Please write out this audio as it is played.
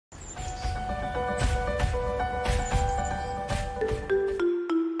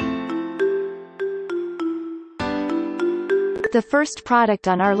The first product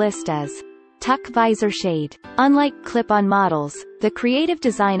on our list is Tuck Visor Shade. Unlike clip-on models, the creative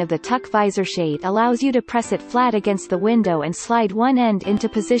design of the Tuck Visor Shade allows you to press it flat against the window and slide one end into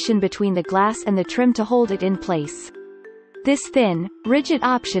position between the glass and the trim to hold it in place. This thin, rigid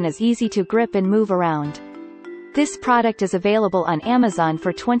option is easy to grip and move around. This product is available on Amazon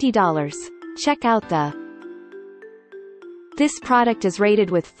for $20. Check out This product is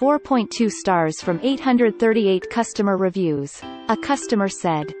rated with 4.2 stars from 838 customer reviews. A customer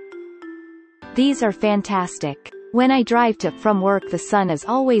said, "These are fantastic. When I drive to from work, the sun is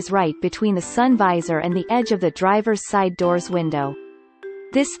always right between the sun visor and the edge of the driver's side door's window.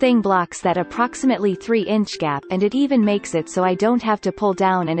 This thing blocks that approximately 3-inch gap, and it even makes it so I don't have to pull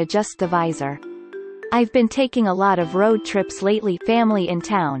down and adjust the visor. I've been taking a lot of road trips lately, family in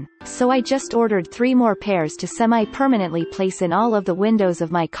town, so I just ordered 3 more pairs to semi-permanently place in all of the windows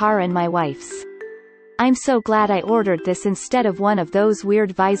of my car and my wife's. I'm so glad I ordered this instead of one of those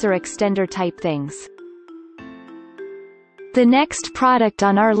weird visor extender type things." The next product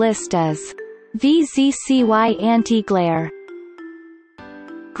on our list is Vzcy Anti-Glare.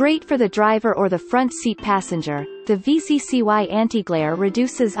 Great for the driver or the front seat passenger, the Vzcy Anti-Glare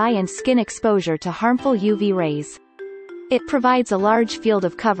reduces eye and skin exposure to harmful UV rays. It provides a large field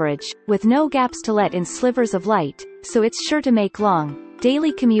of coverage, with no gaps to let in slivers of light, so it's sure to make long,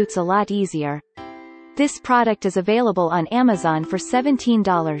 daily commutes a lot easier. This product is available on Amazon for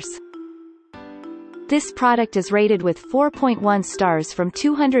 $17. This product is rated with 4.1 stars from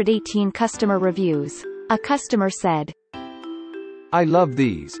 218 customer reviews. A customer said, "I love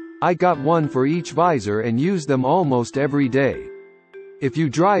these. I got one for each visor and use them almost every day. If you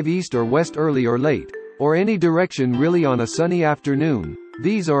drive east or west early or late, or any direction really on a sunny afternoon,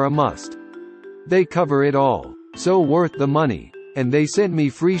 these are a must. They cover it all. So worth the money. And they sent me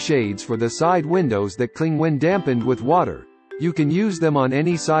free shades for the side windows that cling when dampened with water. You can use them on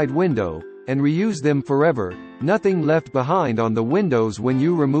any side window, and reuse them forever, nothing left behind on the windows when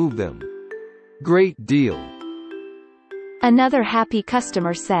you remove them. Great deal." Another happy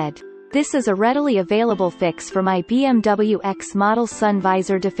customer said, "This is a readily available fix for my BMW X model sun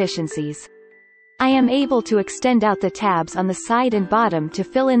visor deficiencies. I am able to extend out the tabs on the side and bottom to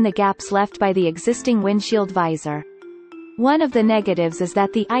fill in the gaps left by the existing windshield visor. One of the negatives is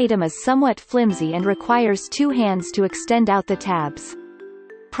that the item is somewhat flimsy and requires 2 hands to extend out the tabs.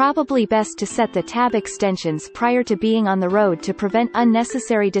 Probably best to set the tab extensions prior to being on the road to prevent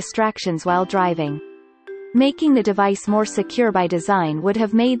unnecessary distractions while driving. Making the device more secure by design would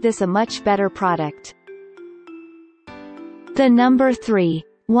have made this a much better product." The number 3.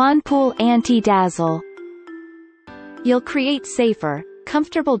 Wanpool Anti-Dazzle. You'll create safer,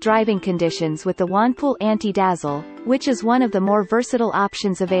 comfortable driving conditions with the Wanpool Anti-Dazzle, which is one of the more versatile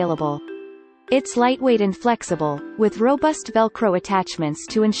options available. It's lightweight and flexible, with robust Velcro attachments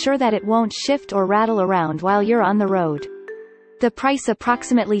to ensure that it won't shift or rattle around while you're on the road. The price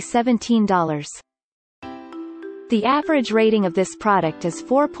approximately $17. The average rating of this product is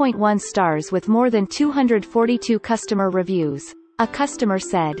 4.1 stars with more than 242 customer reviews. A customer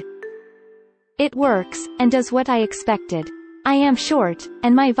said, "It works, and does what I expected. I am short,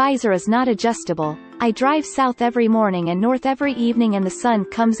 and my visor is not adjustable. I drive south every morning and north every evening, and the sun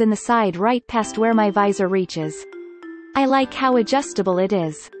comes in the side right past where my visor reaches. I like how adjustable it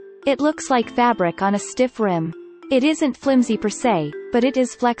is. It looks like fabric on a stiff rim. It isn't flimsy per se, but it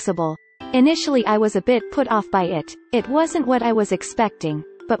is flexible. Initially I was a bit put off by it. It wasn't what I was expecting,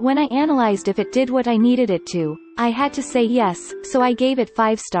 but when I analyzed if it did what I needed it to, I had to say yes, so I gave it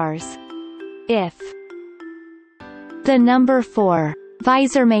 5 stars. If." The number 4.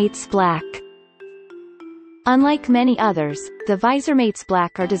 Visormates Black. Unlike many others, the Visormates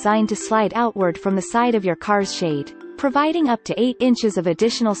Black are designed to slide outward from the side of your car's shade, providing up to 8 inches of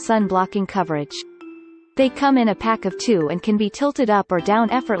additional sun-blocking coverage. They come in a pack of 2 and can be tilted up or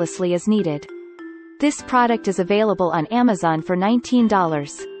down effortlessly as needed. This product is available on Amazon for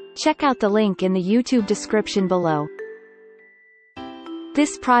 $19. Check out the link in the YouTube description below.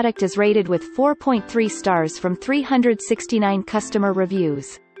 This product is rated with 4.3 stars from 369 customer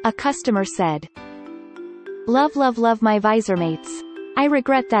reviews. A customer said, "Love love love my Visormates. I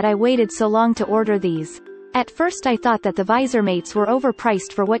regret that I waited so long to order these. At first I thought that the Visormates were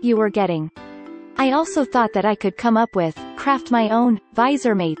overpriced for what you were getting. I also thought that I could come up with, craft my own,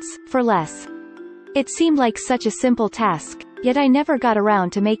 Visormates, for less. It seemed like such a simple task, yet I never got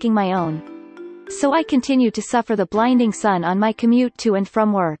around to making my own. So I continued to suffer the blinding sun on my commute to and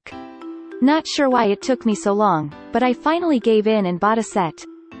from work. Not sure why it took me so long, but I finally gave in and bought a set.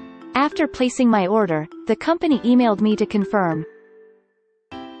 After placing my order, the company emailed me to confirm."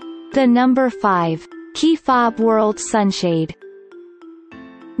 The number 5. Keyfobworld Sunshade.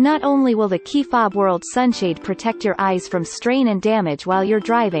 Not only will the Keyfobworld Sunshade protect your eyes from strain and damage while you're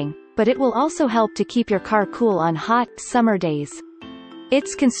driving, but it will also help to keep your car cool on hot, summer days.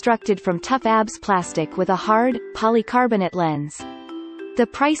 It's constructed from tough ABS plastic with a hard, polycarbonate lens. The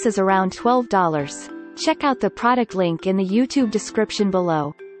price is around $12. Check out the product link in the YouTube description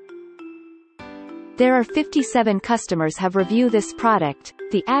below. There are 57 customers have reviewed this product.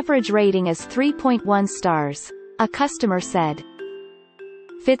 The average rating is 3.1 stars. A customer said,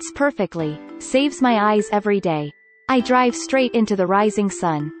 "Fits perfectly. Saves my eyes every day. I drive straight into the rising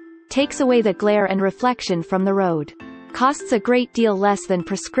sun. Takes away the glare and reflection from the road. Costs a great deal less than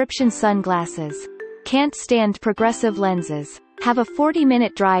prescription sunglasses. Can't stand progressive lenses. Have a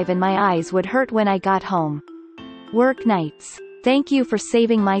 40-minute drive and my eyes would hurt when I got home. Work nights. Thank you for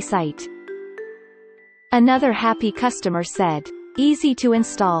saving my sight." Another happy customer said, "Easy to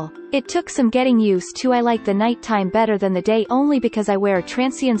install. It took some getting used to. I like the nighttime better than the day only because I wear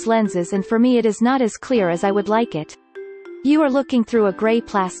transients lenses and for me it is not as clear as I would like it. You are looking through a gray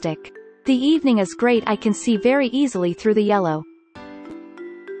plastic. The evening is great. I can see very easily through the yellow."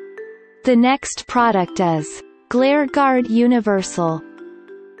 The next product is Glare Guard Universal.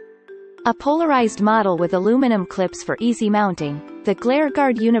 A polarized model with aluminum clips for easy mounting, the Glare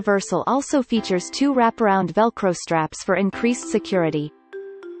Guard Universal also features 2 wraparound Velcro straps for increased security.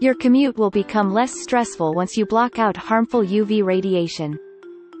 Your commute will become less stressful once you block out harmful UV radiation.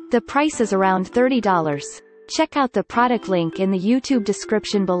 The price is around $30. Check out the product link in the YouTube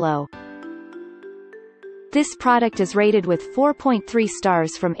description below. This product is rated with 4.3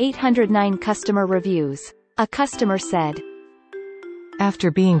 stars from 809 customer reviews. A customer said,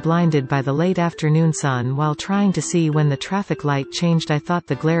 "After being blinded by the late afternoon sun while trying to see when the traffic light changed, I thought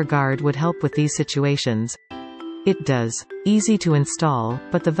the Glare Guard would help with these situations. It does. Easy to install,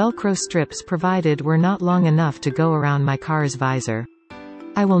 but the Velcro strips provided were not long enough to go around my car's visor.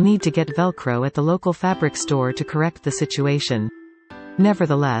 I will need to get Velcro at the local fabric store to correct the situation.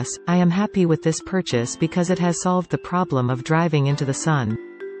 Nevertheless, I am happy with this purchase because it has solved the problem of driving into the sun.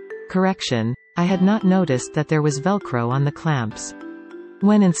 Correction, I had not noticed that there was Velcro on the clamps.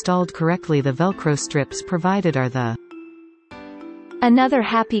 When installed correctly, the Velcro strips provided are the..." Another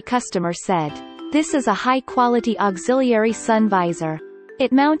happy customer said, "This is a high-quality auxiliary sun visor.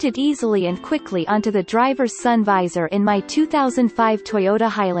 It mounted easily and quickly onto the driver's sun visor in my 2005 Toyota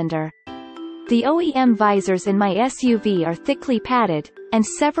Highlander. The OEM visors in my SUV are thickly padded, and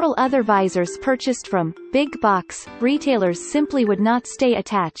several other visors purchased from big box retailers simply would not stay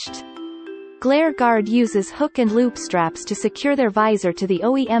attached. Glare Guard uses hook and loop straps to secure their visor to the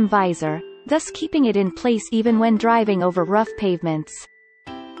OEM visor, thus keeping it in place even when driving over rough pavements.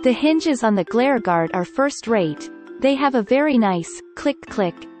 The hinges on the Glare Guard are first-rate. They have a very nice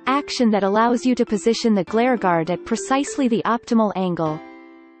click-click action that allows you to position the Glare Guard at precisely the optimal angle.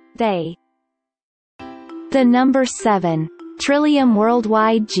 The number 7. Trillium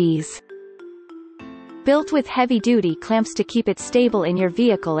Worldwide Gs. Built with heavy-duty clamps to keep it stable in your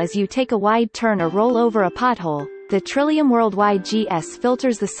vehicle as you take a wide turn or roll over a pothole, the Trillium Worldwide Gs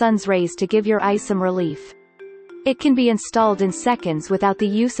filters the sun's rays to give your eyes some relief. It can be installed in seconds without the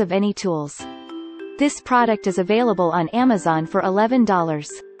use of any tools. This product is available on Amazon for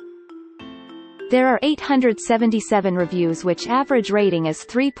 $11. There are 877 reviews which average rating is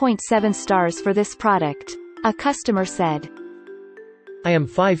 3.7 stars for this product. A customer said, "I am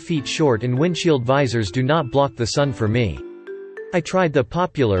 5 feet short and windshield visors do not block the sun for me. I tried the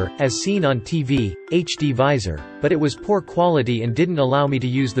popular, as seen on TV, HD visor, but it was poor quality and didn't allow me to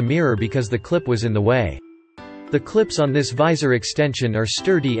use the mirror because the clip was in the way. The clips on this visor extension are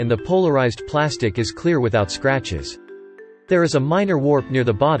sturdy and the polarized plastic is clear without scratches. There is a minor warp near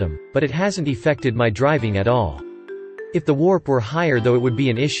the bottom, but it hasn't affected my driving at all. If the warp were higher though it would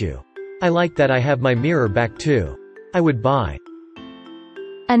be an issue. I like that I have my mirror back too. I would buy."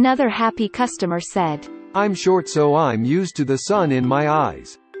 Another happy customer said, "I'm short so I'm used to the sun in my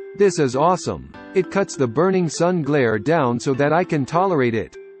eyes. This is awesome. It cuts the burning sun glare down so that I can tolerate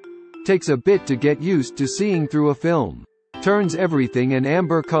it. Takes a bit to get used to seeing through a film. Turns everything an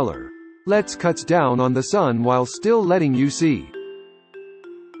amber color. Cuts down on the sun while still letting you see."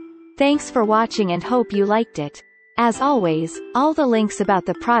 Thanks for watching and hope you liked it. As always, all the links about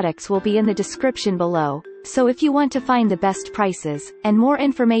the products will be in the description below, so if you want to find the best prices, and more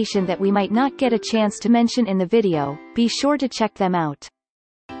information that we might not get a chance to mention in the video, be sure to check them out.